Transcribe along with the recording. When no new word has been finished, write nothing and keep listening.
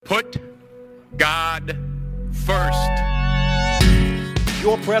Put God first.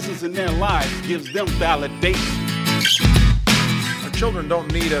 Your presence in their lives gives them validation. Our children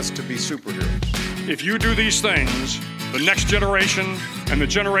don't need us to be superheroes. If you do these things, the next generation and the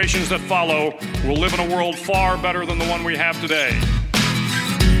generations that follow will live in a world far better than the one we have today.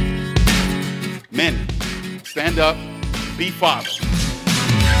 Men, stand up, be fathers.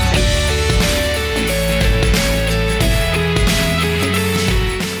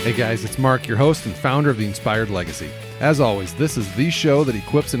 Hey guys, it's Mark, your host and founder of The Inspired Legacy. As always, this is the show that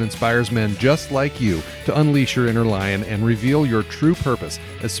equips and inspires men just like you to unleash your inner lion and reveal your true purpose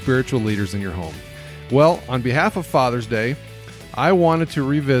as spiritual leaders in your home. Well, on behalf of Father's Day, I wanted to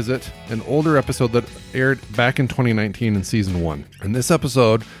revisit an older episode that aired back in 2019 in Season 1. And this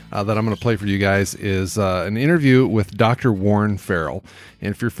episode that I'm going to play for you guys is an interview with Dr. Warren Farrell.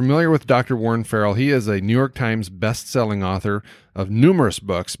 And if you're familiar with Dr. Warren Farrell, he is a New York Times best-selling author of numerous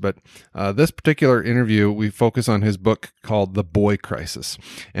books, but this particular interview, we focus on his book called The Boy Crisis.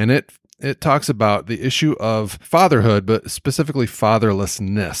 And it talks about the issue of fatherhood, but specifically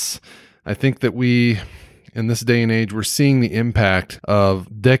fatherlessness. I think that we, in this day and age, we're seeing the impact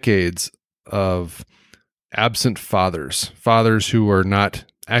of decades of absent fathers who are not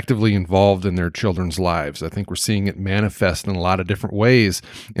actively involved in their children's lives. I think we're seeing it manifest in a lot of different ways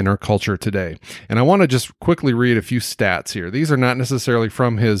in our culture today. And I want to just quickly read a few stats here. These are not necessarily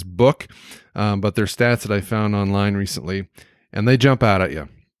from his book, but they're stats that I found online recently, and they jump out at you.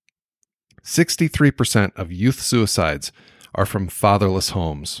 63% of youth suicides are from fatherless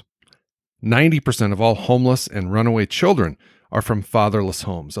homes. 90% of all homeless and runaway children are from fatherless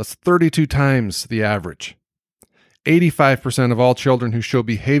homes. That's 32 times the average. 85% of all children who show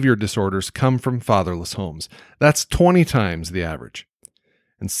behavior disorders come from fatherless homes. That's 20 times the average.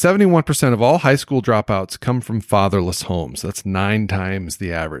 And 71% of all high school dropouts come from fatherless homes. That's 9 times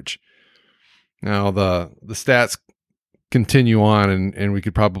the average. Now, the stats continue on, and we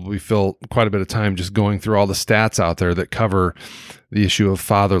could probably fill quite a bit of time just going through all the stats out there that cover the issue of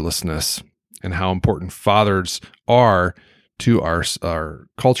fatherlessness and how important fathers are to our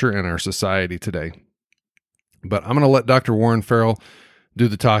culture and our society today. But I'm going to let Dr. Warren Farrell do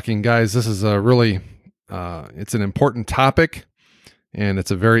the talking. Guys, this is a really, it's an important topic, and it's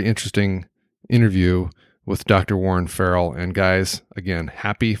a very interesting interview with Dr. Warren Farrell. And guys, again,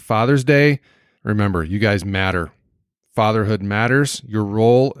 happy Father's Day. Remember, you guys matter. Fatherhood matters. Your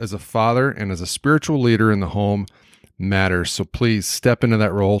role as a father and as a spiritual leader in the home matters. So please step into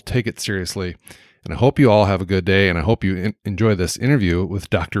that role, take it seriously. And I hope you all have a good day, and I hope you enjoy this interview with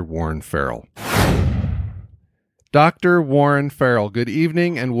Dr. Warren Farrell. Dr. Warren Farrell, good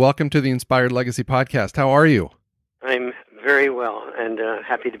evening and welcome to the Inspired Legacy Podcast. How are you? I'm very well and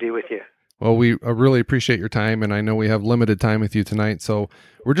happy to be with you. Well, we really appreciate your time, and I know we have limited time with you tonight, so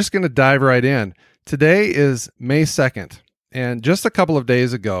we're just going to dive right in. Today is May 2nd, and just a couple of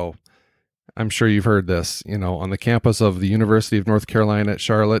days ago, I'm sure you've heard this, on the campus of the University of North Carolina at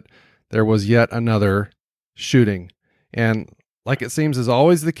Charlotte, there was yet another shooting. And like it seems is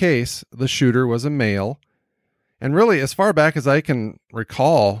always the case, the shooter was a male. And really, as far back as I can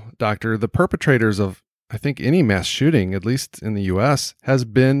recall, Doctor, the perpetrators of, I think, any mass shooting, at least in the U.S., has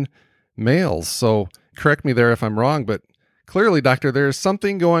been males. So correct me there if I'm wrong, but clearly, Doctor, there's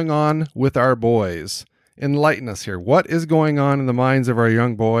something going on with our boys. Enlighten us here. What is going on in the minds of our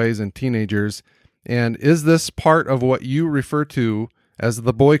young boys and teenagers? And is this part of what you refer to as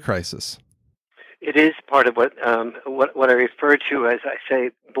the boy crisis? It is part of what I refer to as, I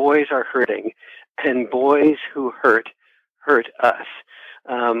say, boys are hurting, and boys who hurt us.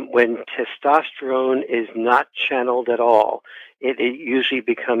 When testosterone is not channeled at all, it usually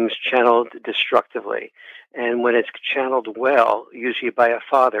becomes channeled destructively. And when it's channeled well, usually by a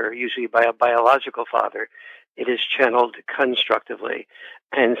father, usually by a biological father, it is channeled constructively.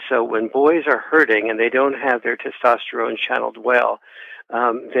 And so when boys are hurting and they don't have their testosterone channeled well,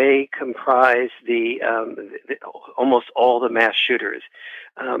 they comprise almost all the mass shooters.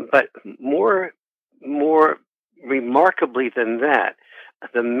 But more remarkably than that,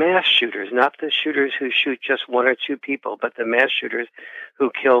 the mass shooters, not the shooters who shoot just one or two people, but the mass shooters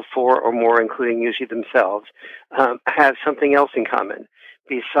who kill 4 or more, including usually themselves, have something else in common.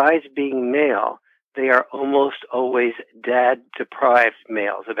 Besides being male, they are almost always dad-deprived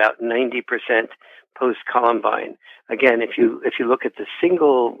males, about 90% post-Columbine. Again, if you look at the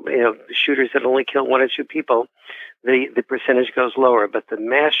single shooters that only kill 1 or 2 people, the percentage goes lower. But the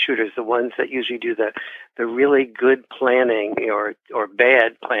mass shooters, the ones that usually do the really good planning or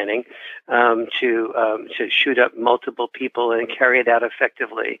bad planning to shoot up multiple people and carry it out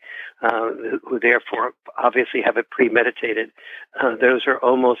effectively, who therefore obviously have it premeditated, those are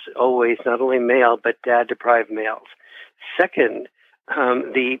almost always not only male but dad-deprived males. Second,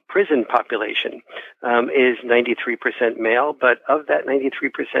 the prison population is 93% male, but of that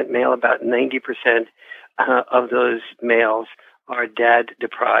 93% male, about 90% of those males are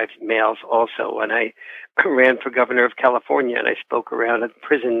dad-deprived males also. When I ran for governor of California and I spoke around at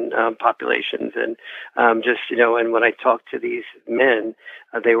prison populations and and when I talked to these men,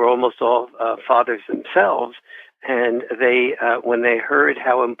 they were almost all fathers themselves. And they, when they heard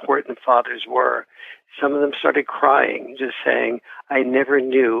how important fathers were, some of them started crying, just saying, I never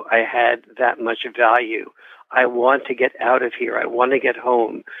knew I had that much value. I want to get out of here. I want to get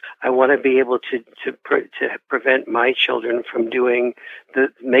home. I want to be able to prevent my children from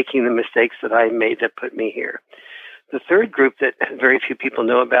making the mistakes that I made that put me here. The third group that very few people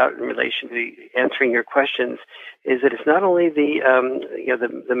know about in relation to answering your questions is that it's not only the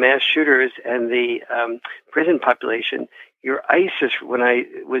mass shooters and the prison population. Your ISIS, when I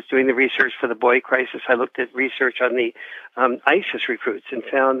was doing the research for the boy crisis, I looked at research on the ISIS recruits and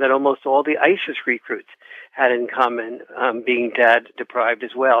found that almost all the ISIS recruits had in common being dad-deprived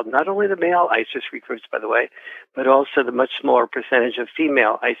as well. Not only the male ISIS recruits, by the way, but also the much smaller percentage of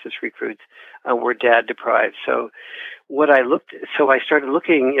female ISIS recruits were dad-deprived. So I started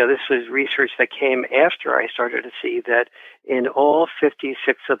looking, this was research that came after I started to see that in all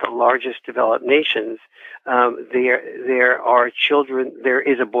 56 of the largest developed nations, there are children, there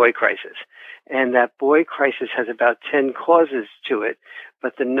is a boy crisis. And that boy crisis has about 10 causes to it,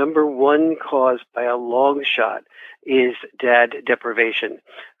 but the number one cause by a long shot is dad deprivation.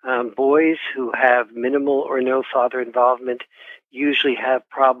 Boys who have minimal or no father involvement usually have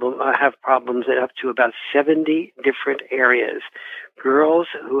problems in up to about 70 different areas. Girls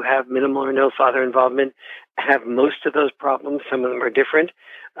who have minimal or no father involvement have most of those problems. Some of them are different,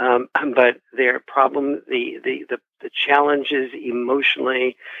 but their problem, the challenges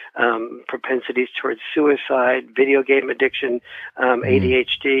emotionally, propensities towards suicide, video game addiction,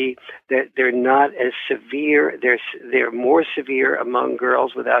 ADHD, they're not as severe. They're more severe among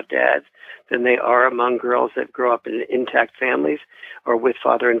girls without dads than they are among girls that grow up in intact families or with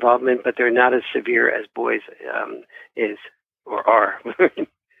father involvement, but they're not as severe as boys is or are.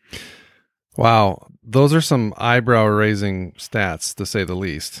 Wow. Those are some eyebrow-raising stats, to say the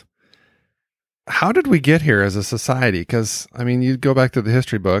least. How did we get here as a society? Because, I mean, you go back to the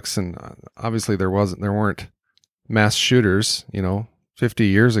history books, and obviously there weren't mass shooters, 50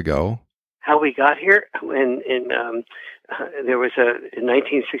 years ago. How we got here? There was in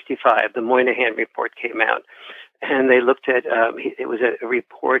 1965, the Moynihan Report came out, and they looked at, it was a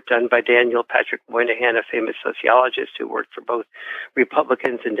report done by Daniel Patrick Moynihan, a famous sociologist who worked for both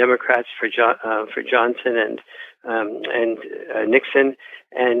Republicans and Democrats for Johnson and Nixon,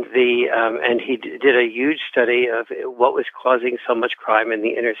 and he did a huge study of what was causing so much crime in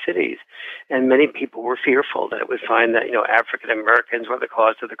the inner cities, and many people were fearful that it would find that African Americans were the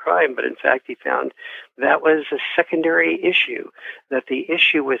cause of the crime, but in fact he found that was a secondary issue. That the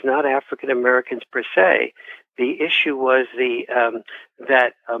issue was not African Americans per se. The issue was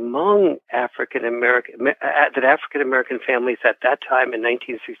that among African American families at that time in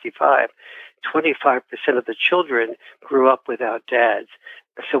 1965, 25% of the children grew up without dads.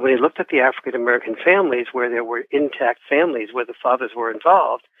 So when he looked at the African American families where there were intact families where the fathers were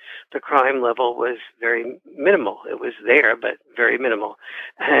involved, the crime level was very minimal. It was there, but very minimal.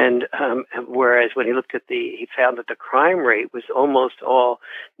 And whereas when he looked at he found that the crime rate was almost all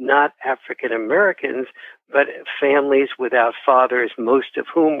not African Americans, but families without fathers, most of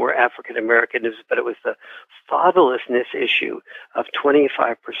whom were African Americans, but it was the fatherlessness issue of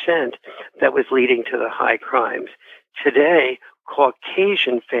 25% that was leading to the high crimes. Today,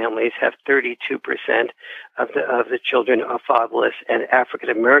 Caucasian families have 32% of the children are fatherless, and African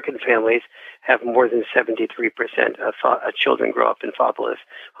American families have more than 73% of children grow up in fatherless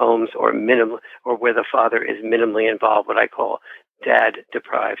homes or where the father is minimally involved, what I call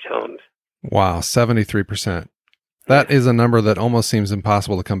dad-deprived homes. Wow, 73%. That is a number that almost seems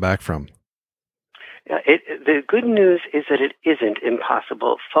impossible to come back from. The good news is that it isn't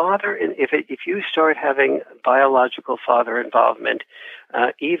impossible. If you start having biological father involvement,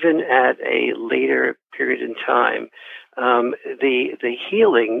 even at a later period in time, the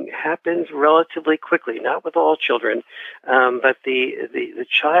healing happens relatively quickly. Not with all children, but the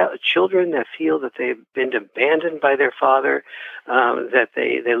children that feel that they've been abandoned by their father, that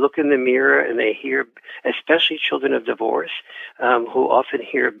they look in the mirror and they hear, especially children of divorce, who often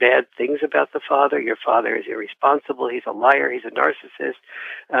hear bad things about the father. Your father is irresponsible. He's a liar. He's a narcissist.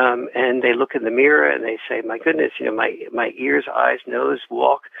 And they look in the mirror and they say, "My goodness, my ears, eyes, nose,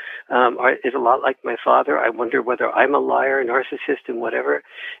 walk is a lot like my father. I wonder whether I'm a liar, narcissist, and whatever."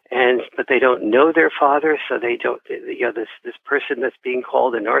 But they don't know their father, so they don't. This person that's being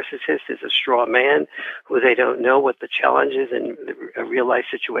called a narcissist is a straw man who they don't know what the challenges in a real life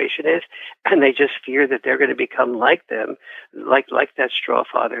situation is, and they just fear that they're going to become like them, like that straw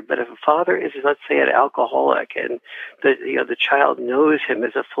father. But if a father is, let's say, an alcoholic, and the child knows him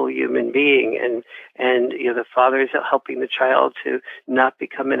as a full human being, and the father is helping the child to not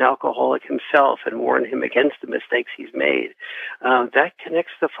become an alcoholic himself and warn him against the mistakes he's made, that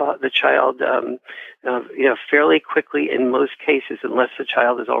connects the child, fairly quickly in most cases, unless the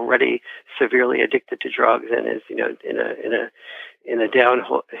child is already severely addicted to drugs and is, in a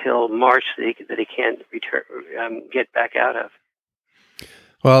downhill march that he can't get back out of.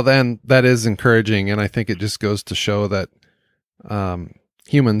 Well, then that is encouraging, and I think it just goes to show that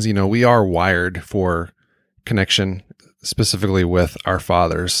humans, we are wired for connection, specifically with our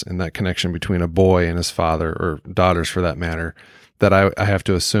fathers, and that connection between a boy and his father, or daughters for that matter, that I have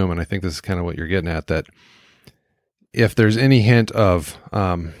to assume, and I think this is kind of what you're getting at, that if there's any hint of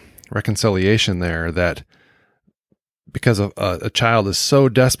reconciliation there, that because a child is so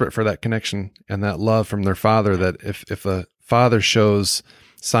desperate for that connection and that love from their father, that if a father shows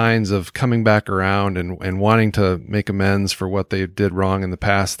signs of coming back around and wanting to make amends for what they did wrong in the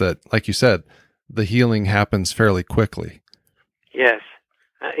past, that, like you said, the healing happens fairly quickly. Yes,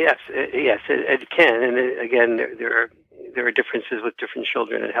 it can. And again, there are differences with different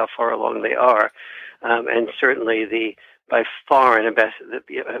children and how far along they are. And certainly by far and best,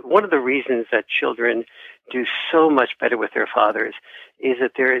 one of the reasons that children do so much better with their fathers is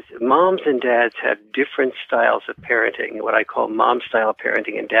that moms and dads have different styles of parenting, what I call mom-style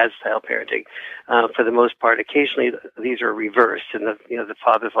parenting and dad-style parenting. For the most part, occasionally these are reversed, and the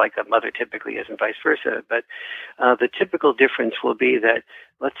father's like a mother typically is, and vice versa. But the typical difference will be that,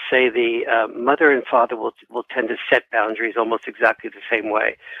 let's say, the mother and father will tend to set boundaries almost exactly the same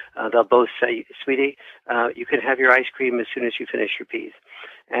way. They'll both say, "Sweetie, you can have your ice cream as soon as you finish your peas."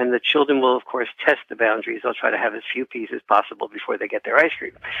 And the children will, of course, test the boundaries. They'll try to have as few peas as possible before they get their ice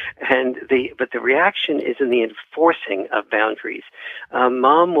cream. But the reaction is in the enforcing of boundaries.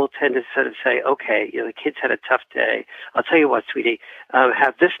 Mom will tend to sort of say, "Okay, the kids had a tough day. I'll tell you what, sweetie,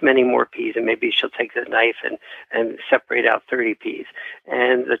 have this many more peas," and maybe she'll take the knife and separate out 30 peas.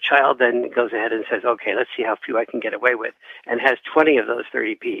 And the child then goes ahead and says, "Okay, let's see how few I can get away with," and has 20 of those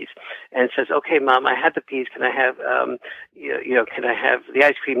 30 peas, and says, "Okay, Mom, I had the peas. Can I have, can I have the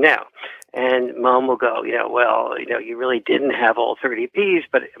ice cream now?" And Mom will go, "Well, you really didn't have all 30 peas,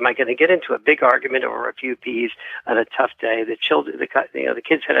 but am I going to get into a big argument over a few peas on a tough day? The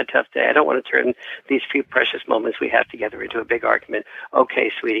kids had a tough day. I don't want to turn these few precious moments we have together into a big argument. Okay,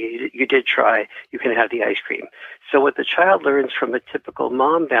 sweetie, you did try. You can have the ice cream." So what the child learns from a typical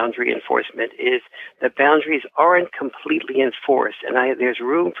mom boundary enforcement is that boundaries aren't completely enforced, and there's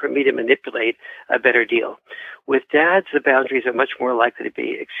room for me to manipulate a better deal. With dads, the boundaries are much more likely to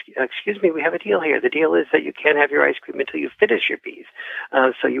be, "Excuse me, we have a deal here. The deal is that you can't have your ice cream until you finish your peas.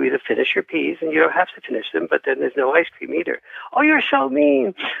 So you either finish your peas, and you don't have to finish them, but then there's no ice cream either." "Oh, you're so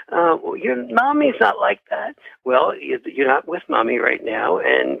mean. Your mommy's not like that." "Well, you're not with mommy right now,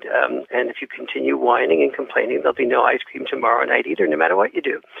 and if you continue whining and complaining, there'll be no ice cream tomorrow night either, no matter what you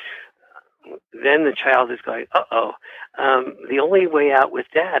do." Then the child is going, the only way out with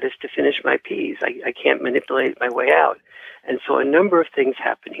dad is to finish my peas. I can't manipulate my way out. And so a number of things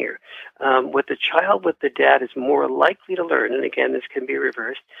happen here. What the child with the dad is more likely to learn, and again, this can be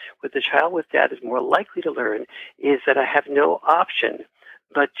reversed, what the child with dad is more likely to learn is that I have no option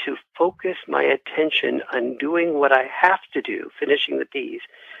but to focus my attention on doing what I have to do, finishing the peas,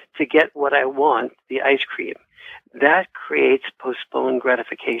 to get what I want, the ice cream. That creates postponed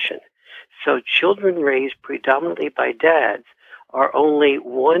gratification. So children raised predominantly by dads are only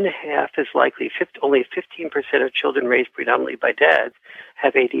one half as likely, only 15% of children raised predominantly by dads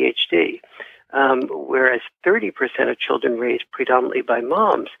have ADHD, whereas 30% of children raised predominantly by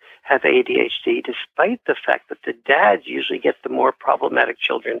moms have ADHD, despite the fact that the dads usually get the more problematic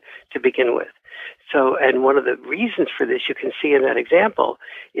children to begin with. So, and one of the reasons for this you can see in that example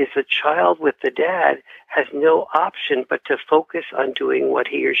is the child with the dad has no option but to focus on doing what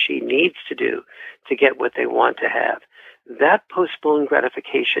he or she needs to do to get what they want to have. that postponed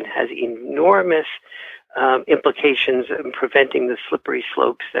gratification has enormous implications in preventing the slippery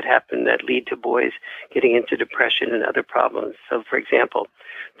slopes that happen that lead to boys getting into depression and other problems. So, for example,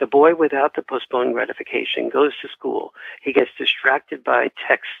 the boy without the postponed gratification goes to school. He gets distracted by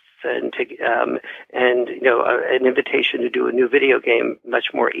texts and an invitation to do a new video game much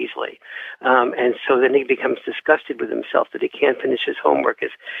more easily, and so then he becomes disgusted with himself that he can't finish his homework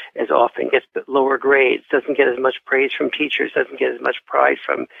as often, gets lower grades, doesn't get as much praise from teachers, doesn't get as much pride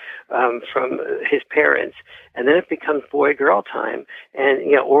from his parents, and then it becomes boy-girl time,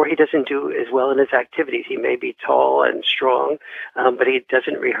 and or he doesn't do as well in his activities. He may be tall and strong, but he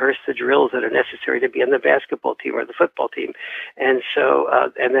doesn't rehearse the drills that are necessary to be on the basketball team or the football team, and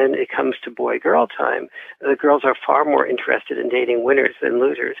so and then it comes to boy-girl time. The girls are far more interested in dating winners than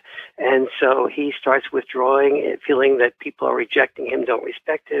losers. And so he starts withdrawing, feeling that people are rejecting him, don't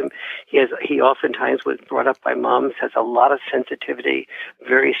respect him. He oftentimes was brought up by moms, has a lot of sensitivity,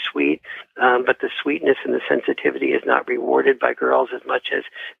 very sweet, but the sweetness and the sensitivity is not rewarded by girls as much as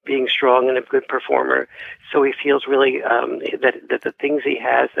being strong and a good performer. So he feels really that the things he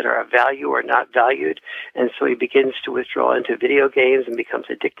has that are of value are not valued. And so he begins to withdraw into video games and becomes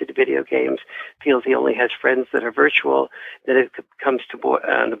addicted to video games, feels he only has friends that are virtual. Then it comes to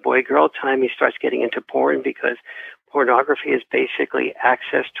the boy-girl time, he starts getting into porn because pornography is basically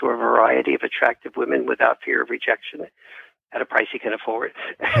access to a variety of attractive women without fear of rejection at a price he can afford.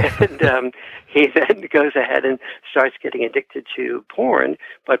 And he then goes ahead and starts getting addicted to porn,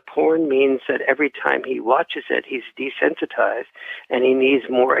 but porn means that every time he watches it, he's desensitized, and he needs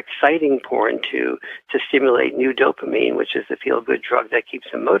more exciting porn to stimulate new dopamine, which is the feel-good drug that keeps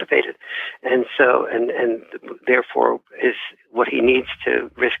him motivated. And so, and therefore is what he needs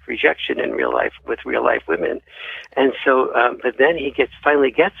to risk rejection in real life with real-life women. And so, but then he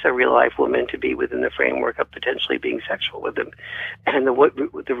finally gets a real-life woman to be within the framework of potentially being sexual with him. And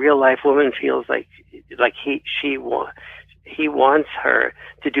the real life woman feels like he wants her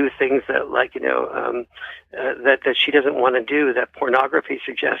to do things that that she doesn't want to do, that pornography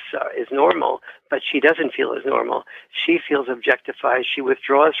suggests is normal, but she doesn't feel is normal. She feels objectified. She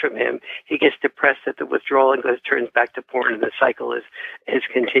withdraws from him. He gets depressed at the withdrawal and turns back to porn, and the cycle is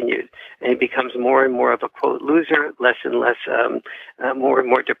continued. And he becomes more and more of a, quote, loser, less and less, more and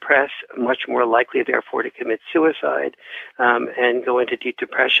more depressed, much more likely, therefore, to commit suicide and go into deep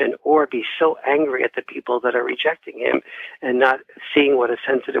depression, or be so angry at the people that are rejecting him and not seeing what a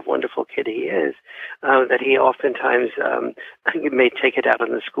sensitive, wonderful kid he is, that he oftentimes may take it out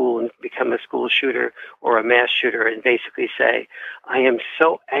on the school and become a school shooter or a mass shooter and basically say, I am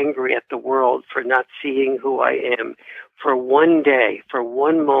so angry at the world for not seeing who I am. For one day, for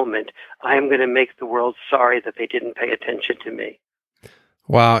one moment, I am going to make the world sorry that they didn't pay attention to me.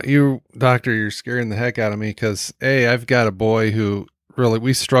 Wow, doctor, you're scaring the heck out of me because, I've got a boy who really,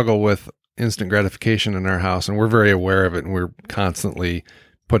 we struggle with instant gratification in our house, and we're very aware of it, and we're constantly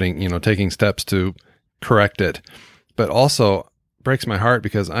taking steps to correct it. But also breaks my heart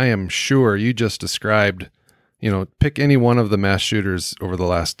because I am sure you just described, pick any one of the mass shooters over the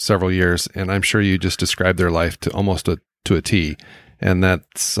last several years, and I'm sure you just described their life to almost to a T, and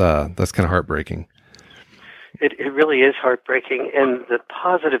that's kind of heartbreaking. It really is heartbreaking, and the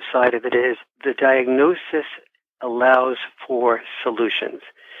positive side of it is the diagnosis allows for solutions,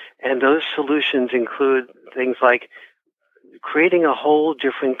 and those solutions include things like creating a whole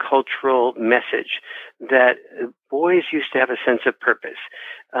different cultural message that boys used to have a sense of purpose.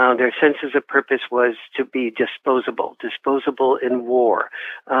 Their senses of purpose was to be disposable in war,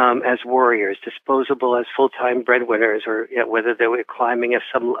 as warriors, disposable as full-time breadwinners, or whether they were climbing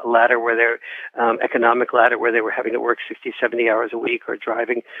some ladder where they're economic ladder where they were having to work 60, 70 hours a week, or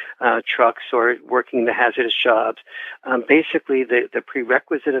driving trucks, or working the hazardous jobs. Basically, the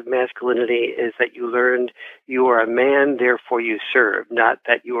prerequisite of masculinity is that you learned you are a man, therefore you serve, not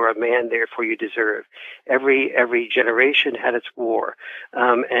that you are a man, therefore you deserve. Every generation had its war.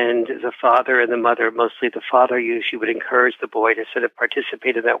 And the father and the mother, mostly the father, usually would encourage the boy to sort of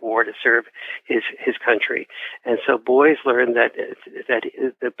participate in that war to serve his country. And so boys learn that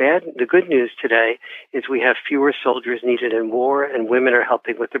the good news today is we have fewer soldiers needed in war, and women are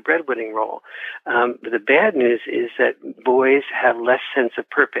helping with the breadwinning role. But the bad news is that boys have less sense of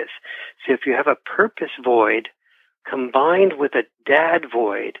purpose. So if you have a purpose void combined with a dad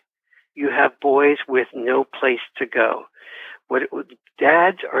void, you have boys with no place to go.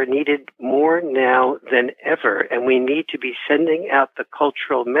 Dads are needed more now than ever, and we need to be sending out the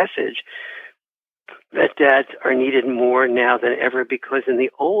cultural message that dads are needed more now than ever, because in the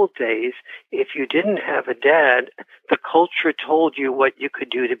old days, if you didn't have a dad, the culture told you what you could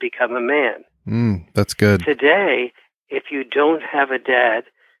do to become a man. That's good. Today, if you don't have a dad,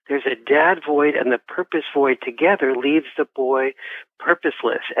 there's a dad void, and the purpose void together leaves the boy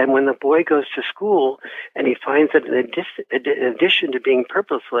purposeless. And when the boy goes to school and he finds that in addition to being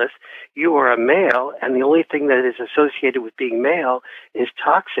purposeless, you are a male, and the only thing that is associated with being male is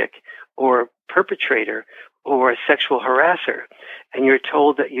toxic or perpetrator or a sexual harasser. And you're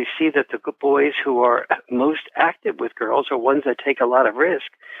told that you see that the boys who are most active with girls are ones that take a lot of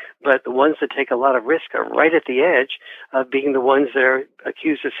risk, but the ones that take a lot of risk are right at the edge of being the ones that are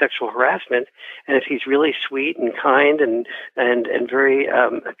accused of sexual harassment. And if he's really sweet and kind and very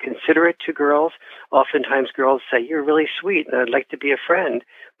considerate to girls, oftentimes girls say, "You're really sweet and I'd like to be a friend."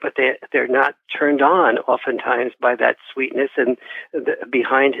 But they're not turned on oftentimes by that sweetness, and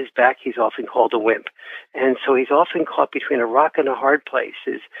behind his back he's often called a wimp. And so he's often caught between a rock and a hard place.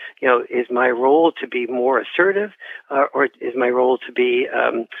 Is my role to be more assertive, or is my role to be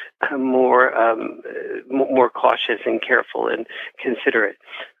more cautious and careful and considerate?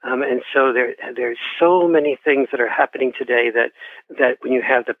 And so there's so many things that are happening today that when you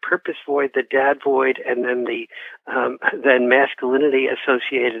have the purpose void, the dad void, and then then masculinity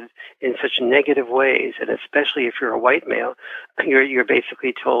associated in such negative ways, and especially if you're a white male, you're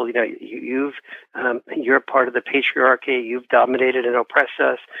basically told, you're part of the patriarchy, you've dominated and oppressed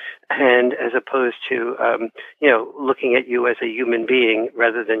us, and as opposed to looking at you as a human being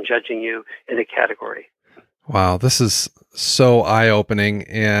rather than judging you in a category. Wow, this is so eye-opening,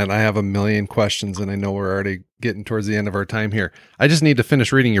 and I have a million questions, and I know we're already getting towards the end of our time here. I just need to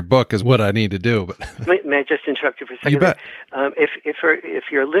finish reading your book is what I need to do. But may I just interrupt you for a second? You bet.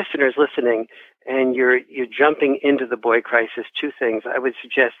 If your listeners listening and you're jumping into the boy crisis, two things. I would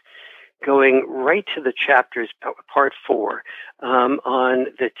suggest going right to the chapters, part 4, on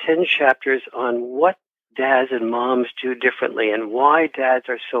the 10 chapters on what dads and moms do differently and why dads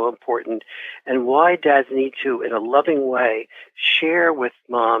are so important and why dads need to, in a loving way, share with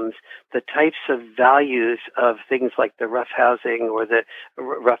moms the types of values of things like the roughhousing or the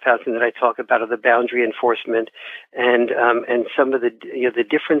roughhousing that I talk about, or the boundary enforcement, and some of the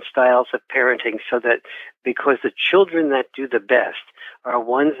different styles of parenting, so that because the children that do the best are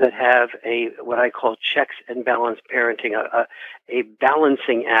ones that have what I call checks and balance parenting, a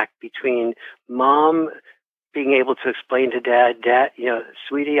balancing act between mom being able to explain to dad,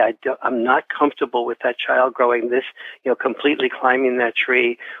 sweetie, I'm not comfortable with that child growing this, completely climbing that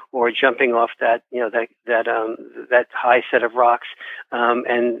tree or jumping off that high set of rocks,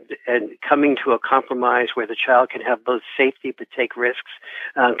 and coming to a compromise where the child can have both safety but take risks,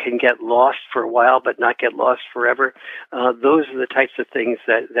 can get lost for a while but not get lost forever. Those are the types of things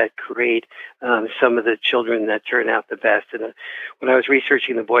that create some of the children that turn out the best. And when I was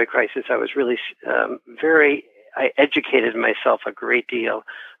researching the boy crisis, I was really I educated myself a great deal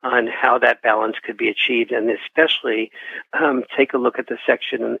on how that balance could be achieved, and especially take a look at the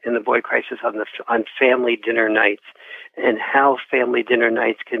section in the boy crisis on family dinner nights, and how family dinner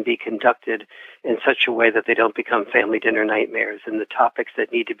nights can be conducted in such a way that they don't become family dinner nightmares, and the topics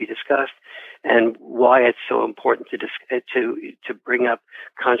that need to be discussed, and why it's so important to bring up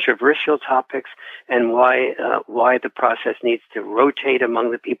controversial topics, and why the process needs to rotate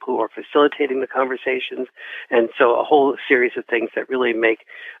among the people who are facilitating the conversations. And so a whole series of things that really make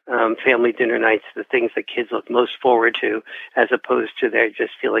family dinner nights the things that kids look most forward to, as opposed to they're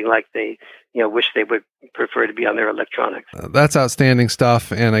just feeling like they wish they would prefer to be on their electronics. That's outstanding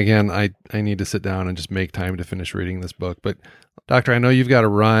stuff. And again, I need to sit down and just make time to finish reading this book. But Doctor, I know you've got to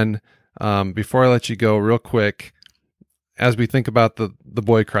run. Before I let you go, real quick, as we think about the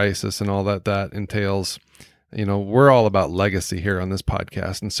boy crisis and all that entails, we're all about legacy here on this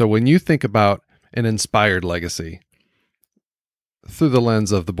podcast. And so when you think about an inspired legacy through the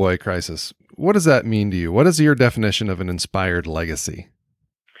lens of the boy crisis, what does that mean to you? What is your definition of an inspired legacy?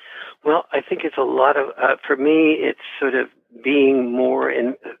 Well, I think it's a lot of, for me, it's sort of being more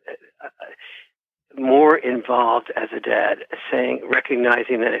involved as a dad,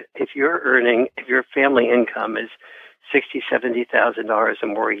 recognizing that if your family income is $60,000, $70,000 or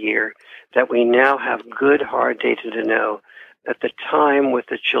more a year, that we now have good hard data to know that the time with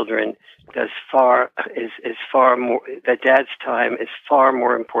the children is far more, that dad's time is far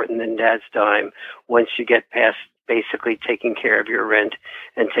more important than dad's time once you get past basically taking care of your rent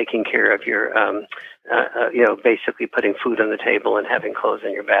and taking care of your, basically putting food on the table and having clothes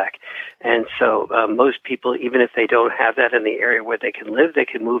on your back. And so most people, even if they don't have that in the area where they can live, they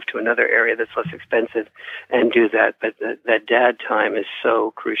can move to another area that's less expensive and do that. But that dad time is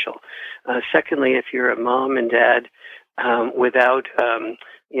so crucial. Secondly, if you're a mom and dad without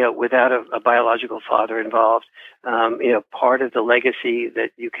without a biological father involved. Part of the legacy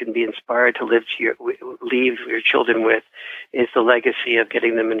that you can be inspired to leave your children with is the legacy of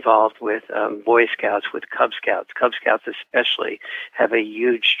getting them involved with Boy Scouts, with Cub Scouts. Cub Scouts especially have a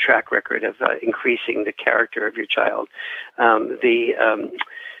huge track record of increasing the character of your child.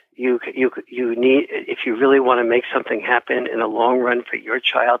 You need, if you really want to make something happen in the long run for your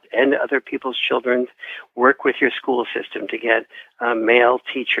child and other people's children, work with your school system to get male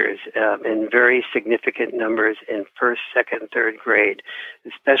teachers in very significant numbers in first, second, third grade,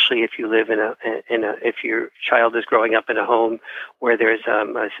 especially if you live if your child is growing up in a home where there's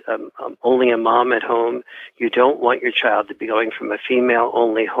only a mom at home. You don't want your child to be going from a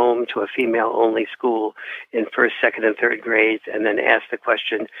female-only home to a female-only school in first, second, and third grades, and then ask the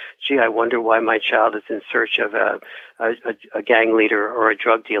question, gee, I wonder why my child is in search of a gang leader or a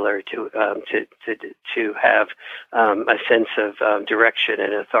drug dealer to have a sense of direction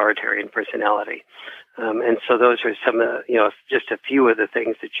and authoritarian personality. And so those are some of just a few of the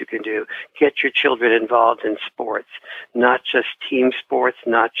things that you can do. Get your children involved in sports, not just team sports,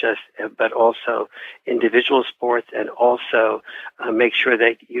 but also individual sports, and also make sure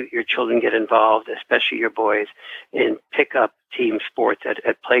that your children get involved, especially your boys, in pickup team sports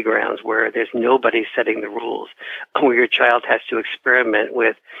at playgrounds where there's nobody setting the rules, where your child has to experiment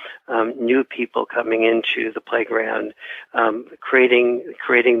with new people coming into the playground, creating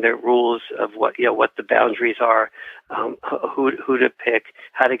the rules of what the boundaries are, who to pick,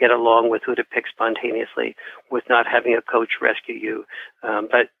 how to get along with who to pick spontaneously, with not having a coach rescue you,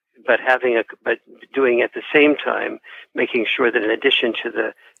 but doing at the same time, making sure that in addition to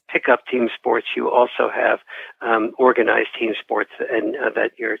the pickup team sports, you also have organized team sports and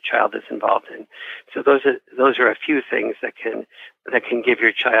that your child is involved in. So those are a few things that can give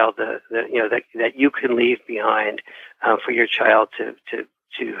your child that you can leave behind for your child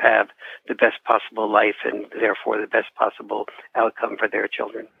to have the best possible life and therefore the best possible outcome for their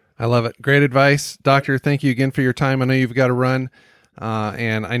children. I love it. Great advice, Doctor. Thank you again for your time. I know you've got to run.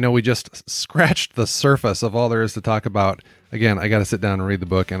 And I know we just scratched the surface of all there is to talk about. Again, I got to sit down and read the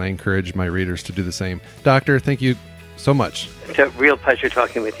book, and I encourage my readers to do the same. Doctor, thank you so much. It's a real pleasure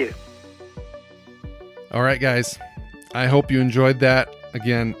talking with you. All right, guys. I hope you enjoyed that.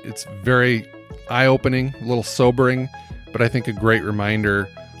 Again, it's very eye-opening, a little sobering, but I think a great reminder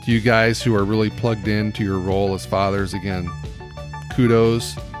to you guys who are really plugged into your role as fathers. Again,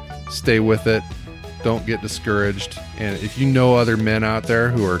 kudos. Stay with it. Don't get discouraged. And if you know other men out there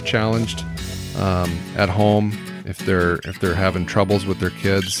who are challenged at home, if they're having troubles with their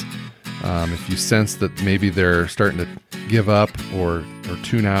kids, if you sense that maybe they're starting to give up or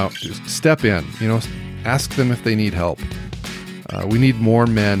tune out, just step in. Ask them if they need help. We need more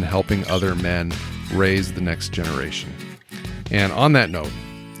men helping other men raise the next generation. And on that note,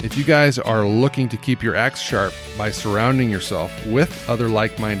 if you guys are looking to keep your axe sharp by surrounding yourself with other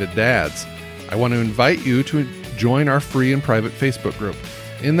like-minded dads, I want to invite you to join our free and private Facebook group.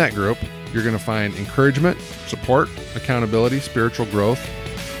 In that group, you're going to find encouragement, support, accountability, spiritual growth,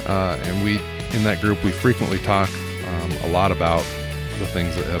 and in that group, we frequently talk a lot about the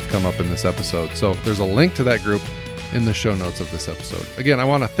things that have come up in this episode. So there's a link to that group in the show notes of this episode. Again, I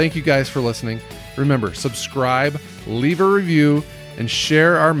want to thank you guys for listening. Remember, subscribe, leave a review, and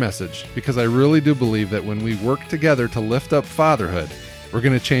share our message, because I really do believe that when we work together to lift up fatherhood, we're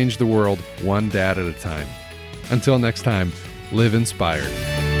going to change the world one dad at a time. Until next time, live inspired.